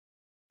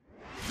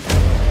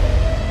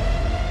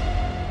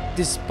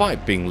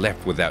Despite being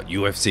left without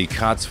UFC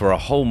cards for a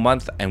whole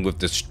month and with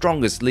the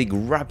strongest league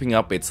wrapping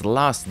up its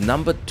last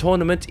numbered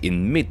tournament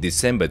in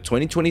mid-December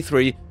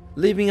 2023,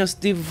 leaving us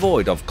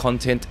devoid of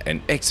content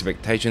and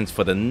expectations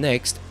for the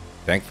next,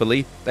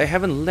 thankfully they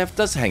haven't left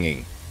us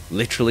hanging.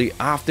 Literally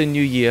after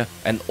New Year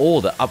and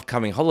all the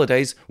upcoming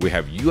holidays, we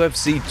have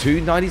UFC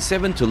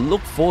 297 to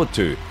look forward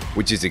to,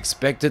 which is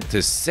expected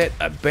to set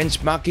a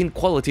benchmark in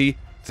quality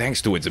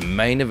thanks to its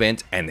main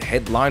event and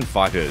headline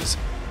fighters.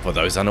 For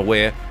those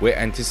unaware, we're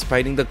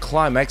anticipating the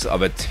climax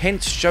of a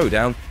tense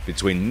showdown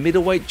between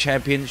middleweight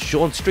champion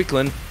Sean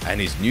Strickland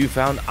and his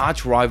newfound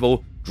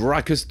arch-rival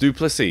Dricus Du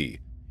Plessis.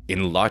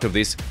 In light of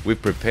this,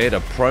 we've prepared a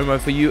promo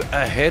for you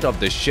ahead of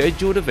the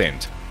scheduled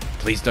event.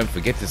 Please don't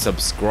forget to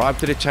subscribe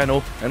to the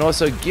channel and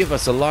also give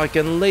us a like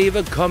and leave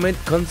a comment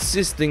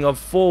consisting of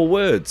 4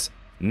 words.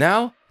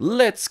 Now,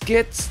 let's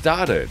get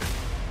started.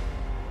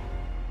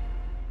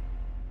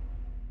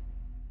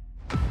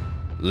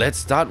 Let's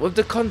start with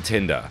the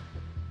contender.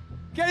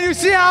 Can you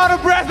see how out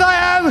of breath I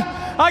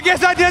am? I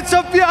guess I did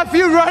a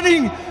few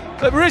running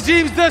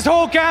regimes this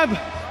whole camp.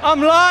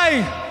 I'm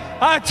lying.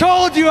 I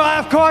told you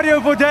I have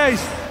cardio for days.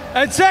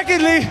 And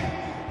secondly,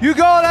 you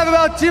go and have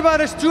about 2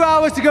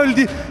 hours to go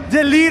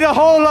delete a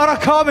whole lot of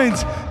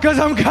comments because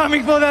I'm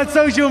coming for that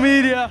social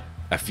media.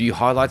 A few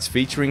highlights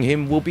featuring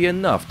him will be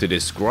enough to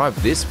describe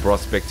this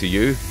prospect to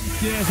you.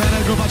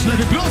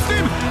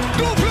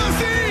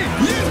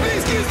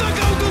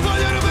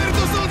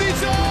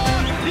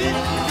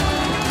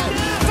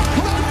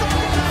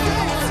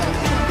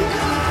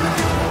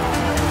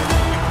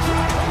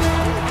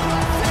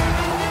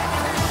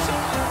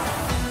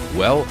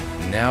 Well,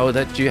 now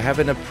that you have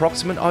an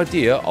approximate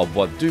idea of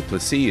what Du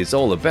Plessis is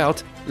all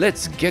about,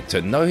 let's get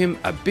to know him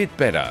a bit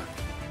better.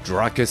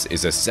 Dricus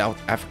is a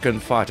South African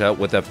fighter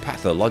with a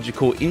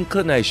pathological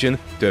inclination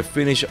to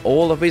finish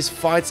all of his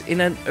fights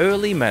in an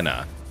early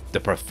manner. The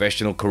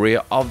professional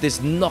career of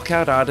this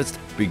knockout artist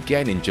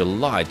began in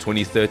July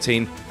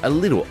 2013, a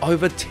little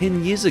over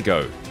 10 years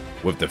ago.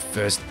 With the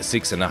first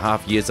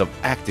 6.5 years of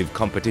active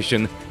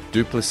competition,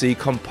 Du Plessis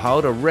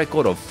compiled a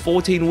record of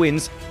 14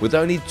 wins with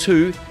only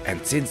 2,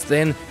 and since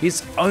then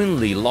his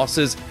only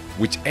losses,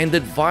 which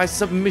ended via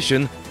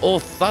submission or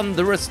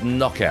thunderous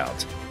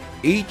knockout.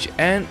 Each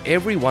and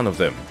every one of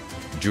them.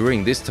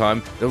 During this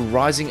time, the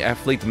rising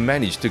athlete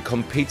managed to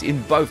compete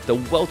in both the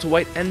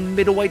welterweight and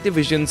middleweight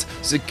divisions,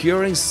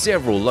 securing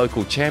several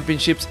local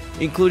championships,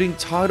 including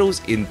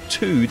titles in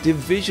 2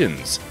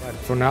 divisions.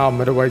 For now,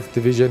 middleweight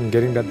division,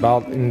 getting that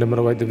belt in the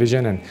middleweight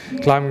division and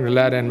climbing the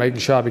ladder and making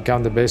sure I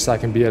become the best I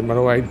can be at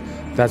middleweight,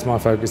 that's my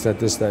focus at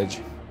this stage.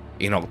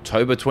 In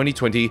October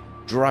 2020,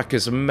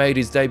 Dricus made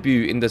his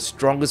debut in the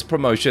strongest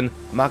promotion,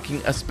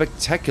 marking a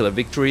spectacular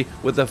victory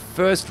with a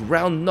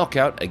first-round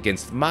knockout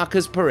against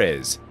Marcus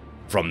Perez.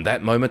 From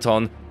that moment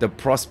on, the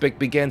prospect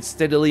began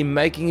steadily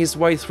making his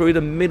way through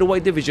the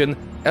middleweight division,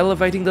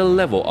 elevating the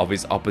level of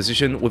his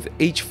opposition with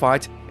each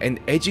fight and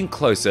edging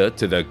closer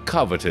to the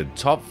coveted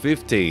top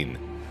 15.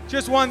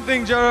 Just one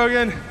thing, Joe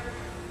Rogan.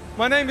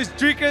 My name is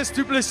Dricus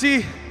Du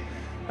Plessis.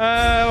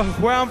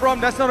 Where I'm from,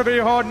 that's not a very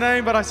hard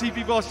name, but I see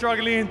people are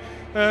struggling.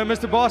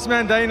 Mr.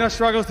 Bossman Dana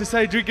struggles to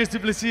say Dricus Du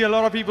Plessis. A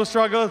lot of people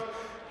struggle.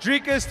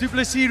 Dricus Du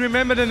Plessis,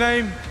 remember the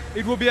name.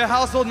 It will be a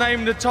household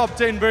name in the top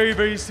 10 very,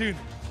 very soon.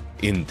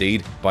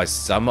 Indeed, by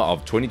summer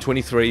of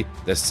 2023,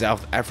 the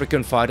South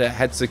African fighter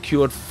had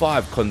secured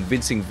 5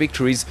 convincing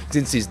victories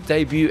since his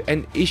debut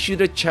and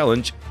issued a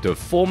challenge to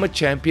former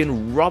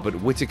champion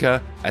Robert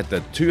Whittaker at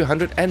the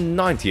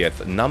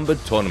 290th numbered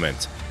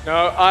tournament.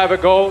 Now, I have a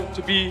goal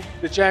to be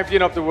the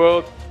champion of the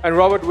world, and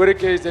Robert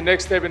Whittaker is the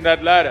next step in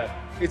that ladder.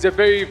 It's a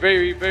very,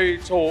 very, very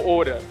tall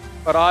order,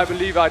 but I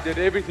believe I did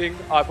everything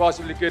I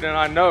possibly could, and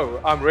I know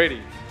I'm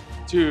ready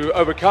to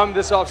overcome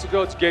this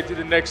obstacle to get to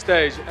the next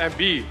stage and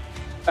be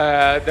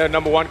the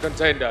 #1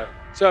 contender.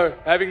 So,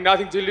 having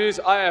nothing to lose,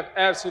 I have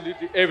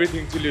absolutely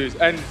everything to lose,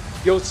 and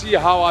you'll see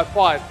how I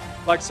fight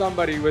like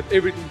somebody with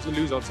everything to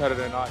lose on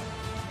Saturday night.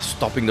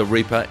 Stopping the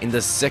Reaper in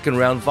the second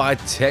round via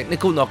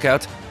technical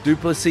knockout, Du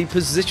Plessis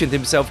positioned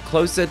himself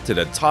closer to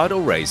the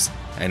title race,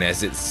 and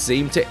as it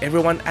seemed to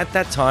everyone at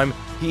that time,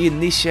 he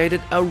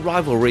initiated a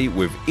rivalry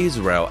with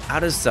Israel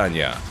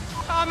Adesanya.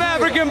 I'm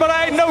African, but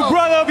I ain't no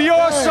brother of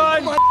yours,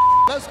 son!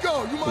 Let's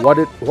go!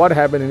 What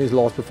happened in his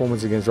last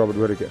performance against Robert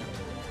Whittaker?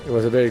 It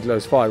was a very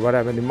close fight. What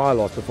happened in my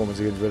last performance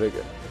against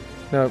Whittaker?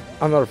 No,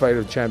 I'm not afraid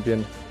of the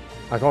champion.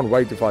 I can't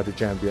wait to fight the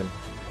champion.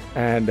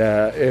 And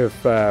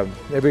if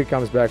everything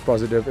comes back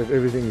positive, if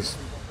everything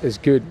is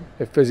good,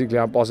 if physically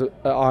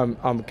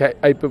I'm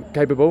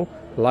capable,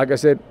 like I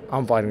said,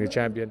 I'm fighting the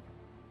champion.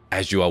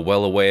 As you are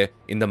well aware,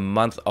 in the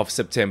month of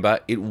September,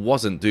 it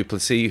wasn't Du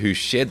Plessis who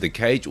shared the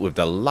cage with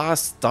the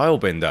last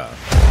stylebender.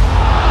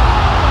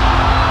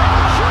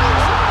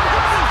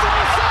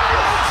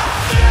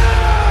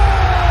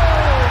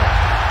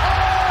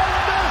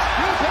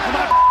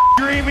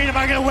 Dreaming, am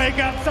I gonna wake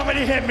up?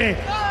 Somebody hit me.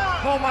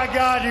 Oh my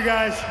God, you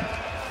guys.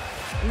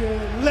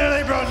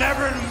 Literally, bro,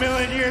 never in a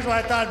million years would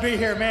I thought I'd be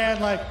here,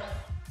 man. Like,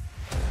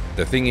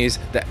 The thing is,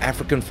 the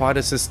African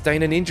fighter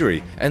sustained an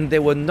injury and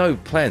there were no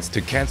plans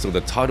to cancel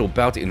the title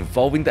bout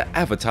involving the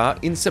Avatar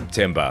in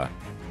September.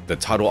 The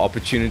title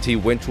opportunity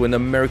went to an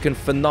American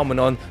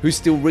phenomenon who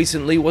still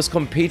recently was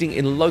competing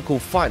in local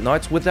fight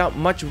nights without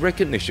much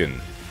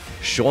recognition.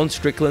 Sean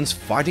Strickland's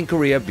fighting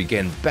career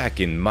began back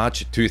in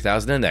March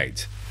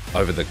 2008.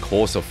 Over the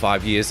course of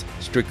 5 years,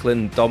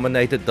 Strickland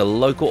dominated the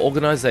local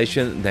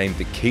organization named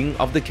the King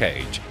of the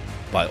Cage.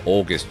 By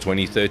August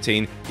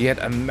 2013, he had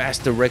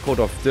amassed a record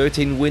of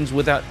 13 wins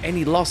without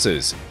any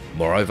losses.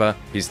 Moreover,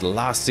 his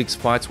last 6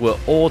 fights were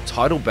all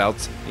title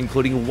bouts,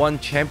 including 1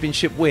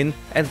 championship win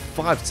and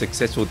 5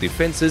 successful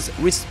defenses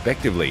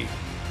respectively.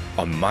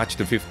 On March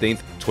 15,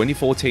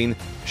 2014,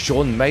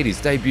 Sean made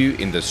his debut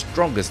in the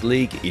strongest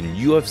league in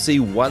UFC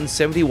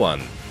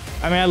 171.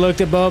 I mean, I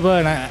looked at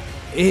Bubba and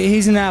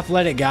he's an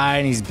athletic guy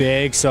and he's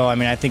big, so I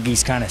mean, I think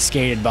he's kind of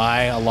skated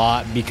by a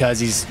lot because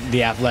he's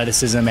the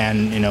athleticism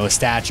and, you know, his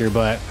stature,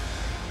 but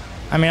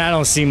I mean, I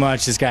don't see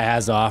much this guy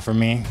has to offer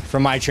me.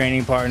 From my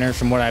training partner,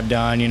 from what I've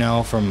done, you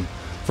know, from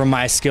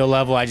my skill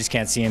level, I just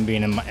can't see him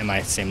being in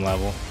my same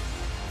level.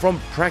 From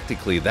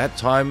practically that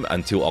time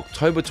until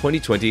October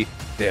 2020,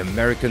 the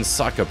American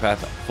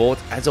psychopath fought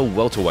as a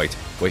welterweight,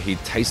 where he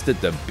tasted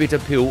the bitter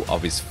pill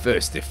of his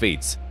first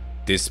defeats.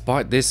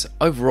 Despite this,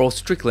 overall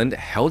Strickland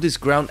held his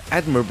ground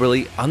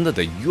admirably under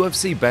the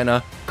UFC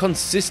banner,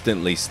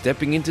 consistently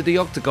stepping into the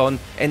octagon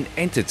and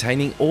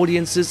entertaining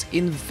audiences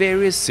in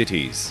various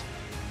cities.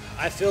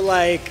 I feel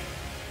like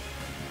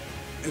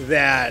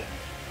that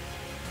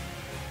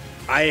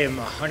I am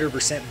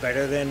 100%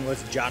 better than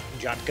with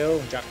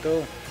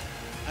Jotko.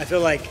 I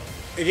feel like,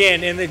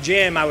 again, in the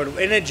gym,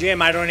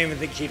 I don't even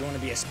think he'd want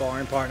to be a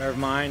sparring partner of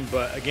mine,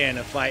 but again,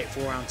 a fight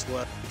 4 rounds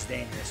left, it's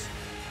dangerous.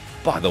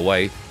 By the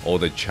way, all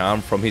the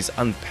charm from his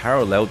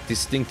unparalleled,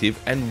 distinctive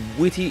and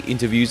witty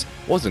interviews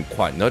wasn't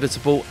quite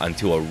noticeable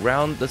until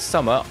around the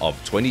summer of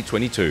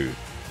 2022,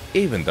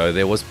 even though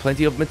there was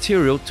plenty of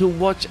material to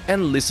watch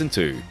and listen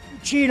to.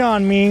 Cheat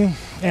on me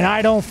and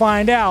I don't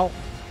find out.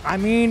 I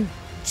mean,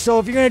 so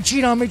if you're gonna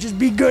cheat on me, just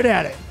be good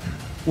at it.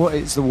 What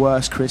is the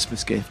worst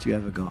Christmas gift you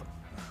ever got?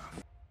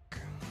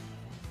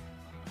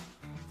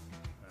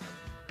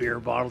 Beer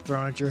bottle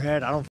thrown at your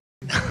head? I don't.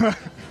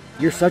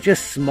 You're such a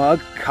smug,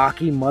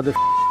 cocky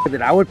motherfucker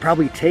that I would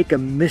probably take a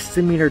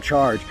misdemeanor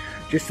charge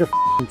just to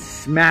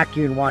smack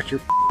you and watch your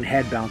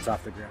head bounce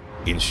off the ground.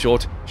 In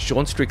short,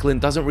 Sean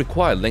Strickland doesn't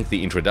require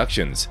lengthy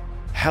introductions.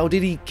 How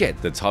did he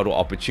get the title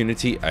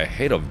opportunity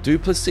ahead of Du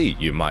Plessis,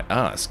 you might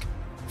ask?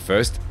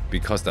 First,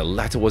 because the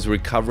latter was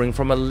recovering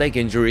from a leg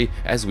injury,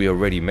 as we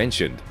already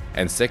mentioned.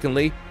 And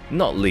secondly,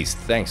 not least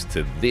thanks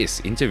to this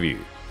interview.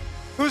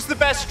 Who's the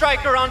best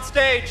striker on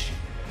stage?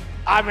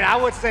 I mean, I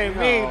would say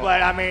me,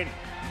 but I mean,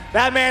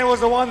 that man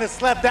was the one that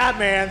slept that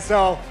man,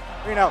 so,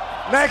 you know,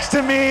 next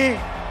to me,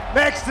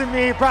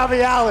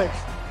 probably Alex.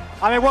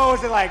 I mean, what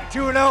was it, like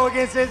 2-0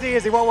 against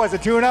Izzy? What was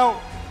it, 2-0?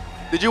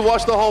 Did you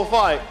watch the whole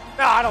fight?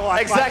 No, I don't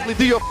watch Exactly,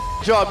 do your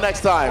job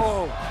next time.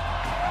 Oh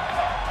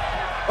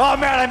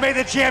man, I made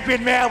the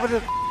champion man with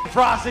his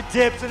frosted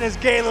tips and his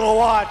gay little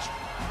watch.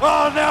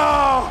 Oh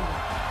no!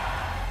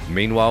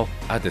 Meanwhile,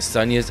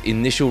 Adesanya's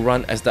initial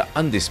run as the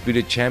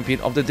undisputed champion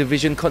of the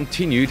division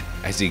continued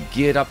as he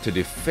geared up to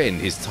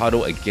defend his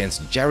title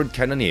against Jared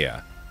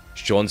Cannonier.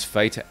 Sean's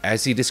fate,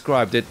 as he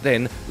described it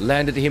then,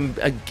 landed him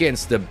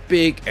against the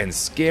big and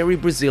scary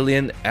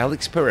Brazilian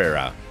Alex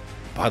Pereira.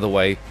 By the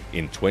way,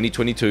 in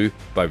 2022,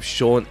 both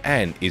Sean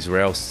and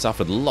Israel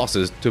suffered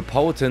losses to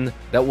Poatan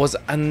that was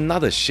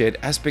another shared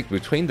aspect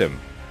between them.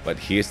 But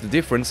here's the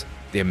difference,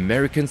 the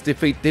American's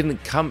defeat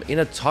didn't come in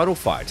a title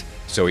fight,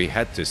 so he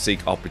had to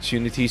seek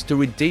opportunities to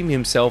redeem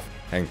himself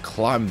and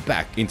climb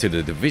back into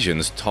the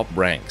division's top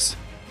ranks,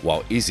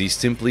 while Izzy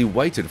simply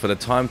waited for the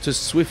time to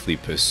swiftly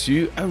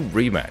pursue a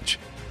rematch.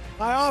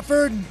 I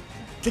offered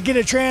to get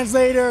a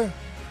translator,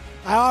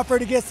 I offered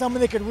to get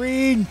someone that could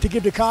read to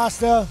give to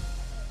Costa,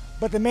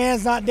 but the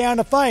man's not down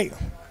to fight.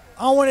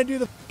 I want to do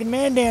the fucking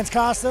man dance,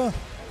 Costa.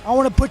 I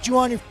want to put you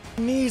on your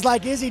knees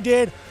like Izzy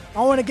did.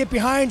 I want to get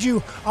behind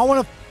you. I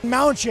want to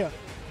mount you.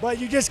 But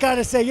you just got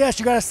to say yes.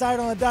 You got to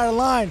side on the dotted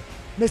line,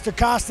 Mr.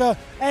 Costa.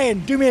 Hey,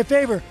 and do me a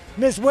favor,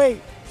 miss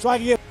weight so I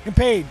can get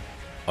paid.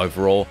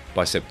 Overall,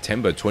 by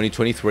September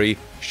 2023,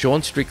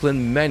 Sean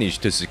Strickland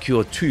managed to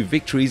secure 2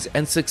 victories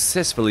and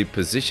successfully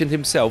positioned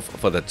himself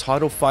for the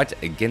title fight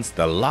against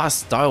the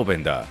last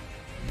stylebender.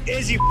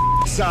 Izzy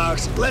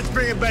sucks. Let's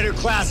bring a better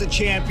class of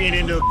champion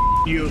into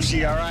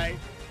UFC, all right?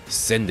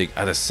 Sending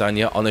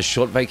Adesanya on a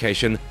short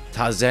vacation,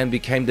 Tarzan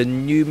became the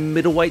new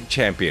middleweight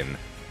champion.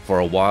 For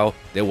a while,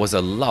 there was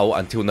a lull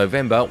until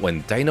November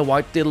when Dana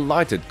White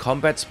delighted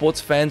combat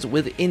sports fans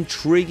with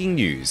intriguing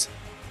news.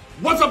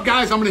 What's up,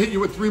 guys? I'm going to hit you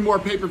with 3 more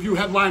pay-per-view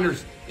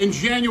headliners. In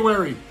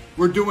January,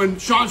 we're doing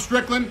Sean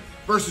Strickland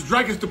versus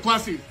Dricus Du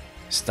Plessis.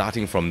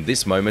 Starting from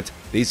this moment,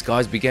 these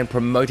guys began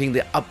promoting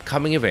the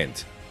upcoming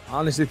event. I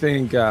honestly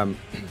think the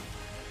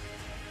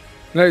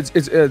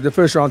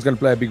first round's going to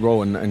play a big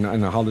role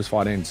in how this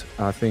fight ends.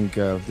 I think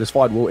this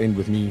fight will end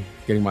with me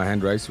getting my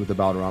hand raised with the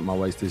belt around my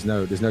waist. There's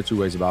no 2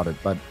 ways about it.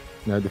 But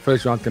You know, the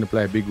first round's going to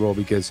play a big role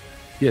because,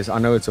 yes, I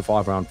know it's a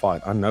 5-round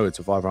fight. I know it's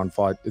a 5-round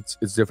fight.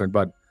 It's different,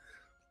 but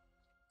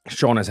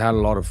Sean has had a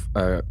lot of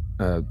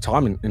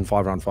time in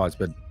 5-round fights,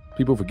 but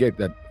people forget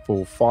that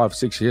for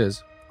 5-6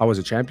 years, I was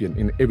a champion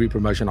in every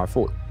promotion I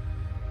fought.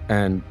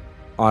 And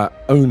I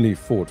only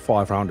fought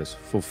 5-rounders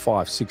for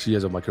 5-6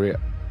 years of my career.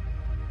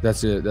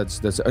 That's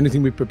the only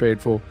thing we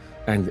prepared for.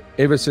 And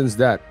ever since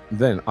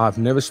then I've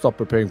never stopped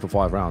preparing for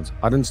 5 rounds.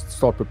 I didn't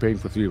stop preparing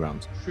for 3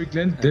 rounds.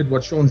 Strickland did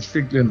what Sean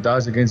Strickland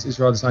does against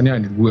Israel Adesanya,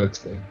 and it works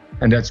for him.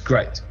 And that's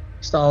great.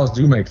 Styles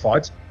do make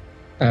fights.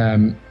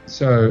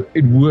 So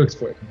it works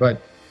for him.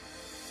 But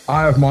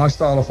I have my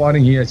style of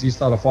fighting, he has his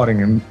style of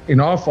fighting. And in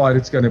our fight,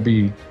 it's going to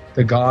be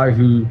the guy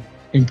who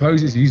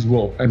imposes his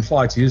will and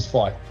fights his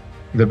fight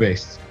the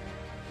best.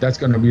 That's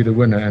going to be the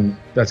winner, and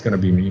that's going to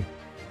be me.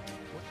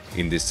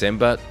 In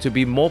December, to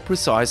be more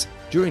precise,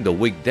 during the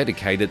week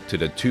dedicated to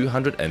the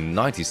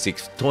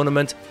 296th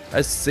tournament,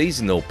 a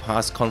seasonal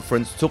pass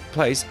conference took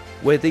place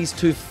where these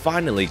two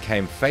finally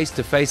came face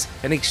to face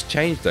and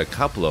exchanged a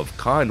couple of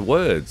kind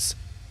words.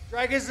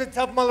 Dricus is a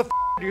tough motherfucker,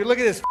 dude. Look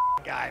at this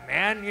guy,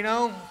 man, you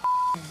know?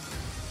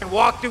 And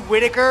walk through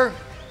Whitaker,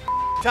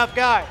 tough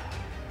guy.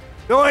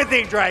 The only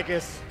thing,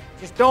 Dricus,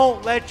 just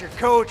don't let your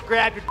coach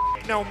grab your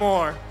no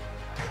more.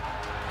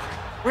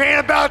 We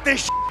ain't about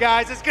this shit,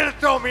 guys. It's gonna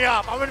throw me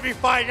off. I'm gonna be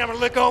fighting, I'm gonna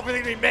look over,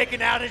 they're gonna be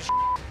making out and shit.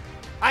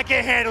 I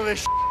can't handle this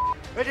shit.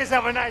 Let's just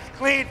have a nice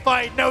clean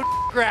fight, no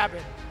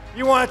grabbing.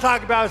 You wanna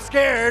talk about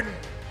scared?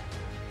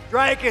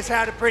 Dricus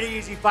had a pretty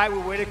easy fight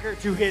with Whitaker,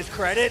 to his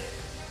credit.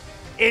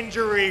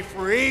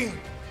 Injury-free.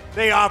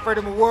 They offered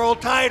him a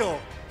world title.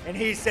 And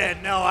he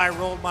said, no, I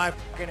rolled my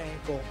fucking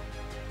ankle.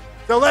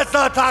 So let's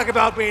not talk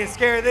about being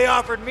scared. They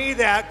offered me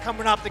that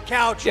coming off the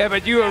couch. Yeah,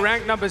 but you were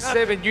ranked number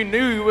 7. You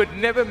knew you would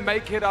never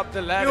make it up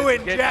the ladder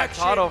to get that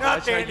title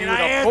fight. So you would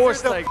of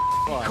course take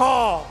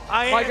call.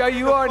 My guy,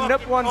 you are a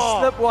nip one,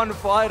 slip one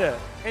fighter.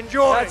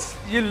 Enjoy.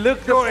 You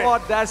look the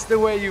part. That's the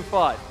way you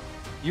fight.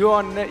 You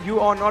are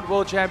not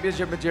world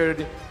championship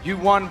material. You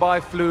won by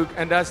fluke,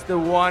 and that's the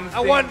one thing. I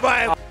won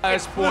by a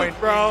highest point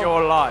bro. in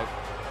your life.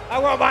 I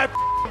want my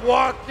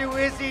walk through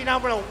Izzy, and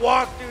I'm gonna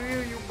walk through you,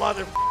 you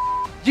motherfucker.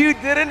 You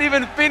didn't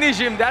even finish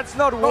him. That's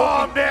not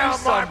walking through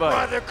somebody. Calm down, my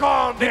brother.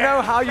 Calm down. You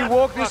know how you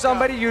walk through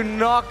somebody? You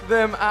knock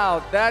them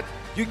out. That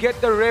you get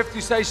the ref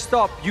to say,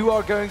 stop. You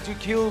are going to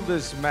kill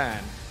this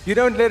man. You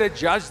don't let a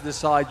judge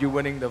decide you're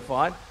winning the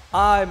fight.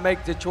 I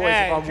make the choice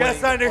if I'm winning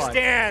just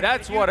understand.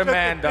 That's what a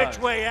man does.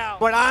 Way out.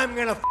 But I'm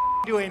gonna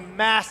do a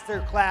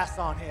master class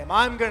on him.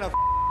 I'm gonna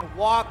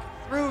walk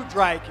through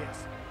Dricus.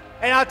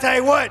 And I'll tell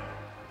you what,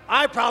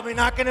 I'm probably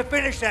not going to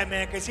finish that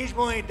man because he's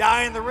willing to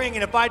die in the ring.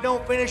 And if I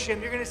don't finish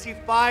him, you're going to see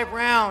 5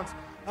 rounds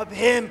of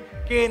him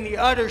getting the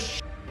utter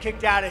shit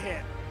kicked out of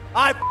him.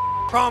 I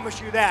promise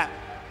you that.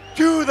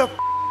 To the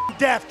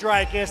death,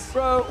 Dricus.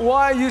 Bro,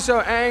 why are you so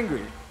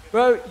angry?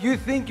 Bro, you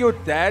think your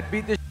dad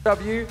beat the shit out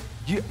of you?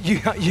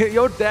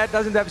 Your dad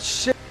doesn't have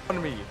shit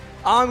on me.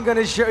 I'm going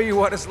to show you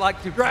what it's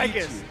like to beat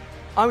you.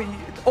 I mean,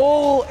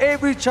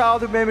 every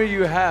childhood memory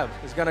you have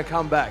is going to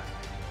come back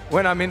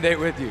when I'm in there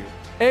with you.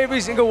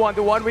 Every single one,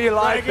 the one where you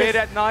lie in bed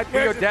at night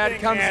where your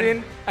dad comes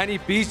in and he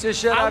beats the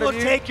shit out of you.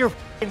 I will take your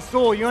f***ing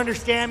soul, you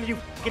understand me, you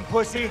f***ing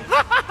pussy?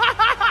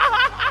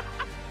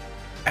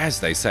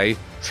 As they say,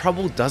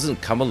 trouble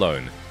doesn't come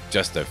alone.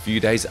 Just a few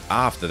days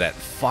after that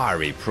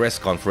fiery press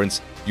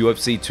conference,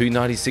 UFC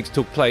 296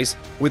 took place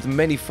with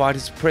many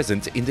fighters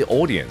present in the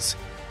audience.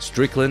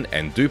 Strickland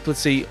and Du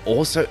Plessis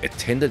also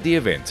attended the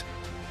event.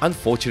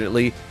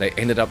 Unfortunately, they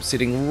ended up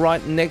sitting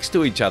right next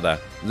to each other,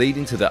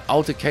 leading to the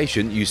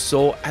altercation you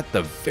saw at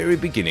the very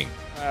beginning.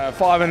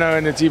 5-0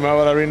 in the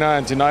T-Mobile Arena,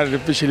 and tonight it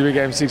officially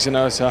became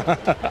 6-0, so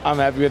I'm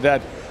happy with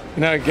that.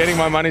 You know, getting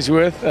my money's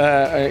worth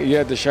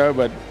here at the show,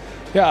 but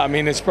yeah, I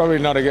mean, it's probably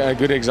not a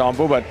good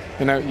example, but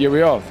you know, here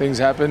we are. Things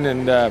happen,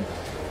 and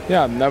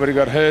yeah, nobody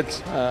got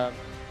hurt.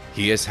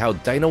 Here's how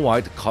Dana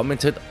White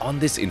commented on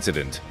this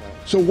incident.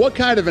 So what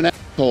kind of an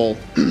asshole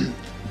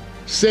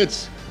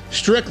sits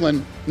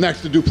Strickland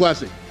next to Du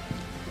Plessis?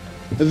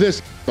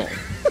 This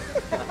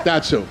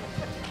that's who.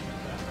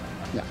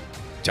 Yeah.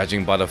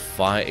 Judging by the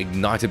fire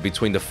ignited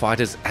between the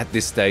fighters at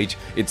this stage,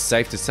 it's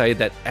safe to say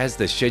that as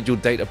the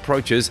scheduled date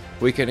approaches,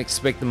 we can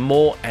expect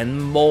more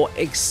and more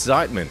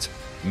excitement.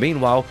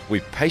 Meanwhile,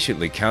 we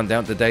patiently count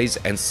down the days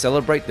and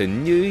celebrate the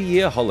New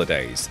Year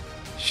holidays.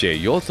 Share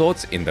your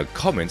thoughts in the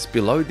comments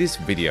below this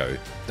video.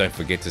 Don't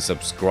forget to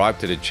subscribe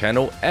to the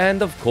channel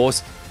and of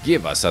course,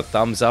 give us a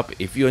thumbs up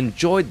if you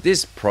enjoyed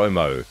this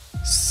promo.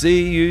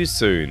 See you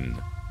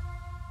soon.